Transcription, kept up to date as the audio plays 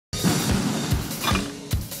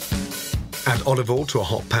Add olive oil to a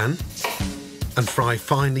hot pan and fry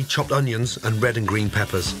finely chopped onions and red and green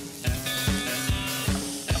peppers.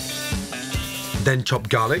 Then chop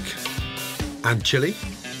garlic and chili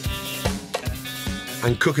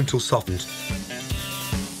and cook until softened.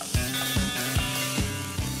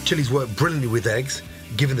 Chilies work brilliantly with eggs,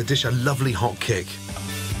 giving the dish a lovely hot kick.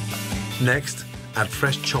 Next, add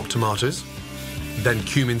fresh chopped tomatoes, then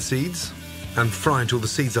cumin seeds, and fry until the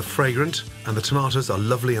seeds are fragrant and the tomatoes are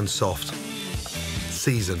lovely and soft.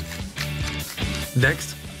 Season.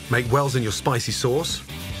 Next, make wells in your spicy sauce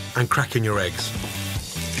and crack in your eggs.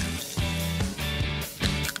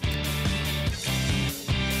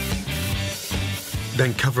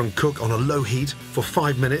 Then cover and cook on a low heat for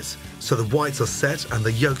 5 minutes so the whites are set and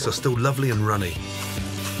the yolks are still lovely and runny.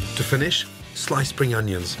 To finish, slice spring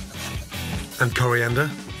onions and coriander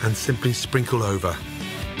and simply sprinkle over.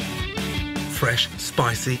 Fresh,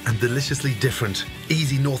 spicy and deliciously different,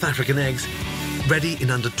 easy North African eggs, ready in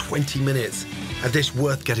under 20 minutes. A dish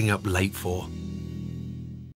worth getting up late for.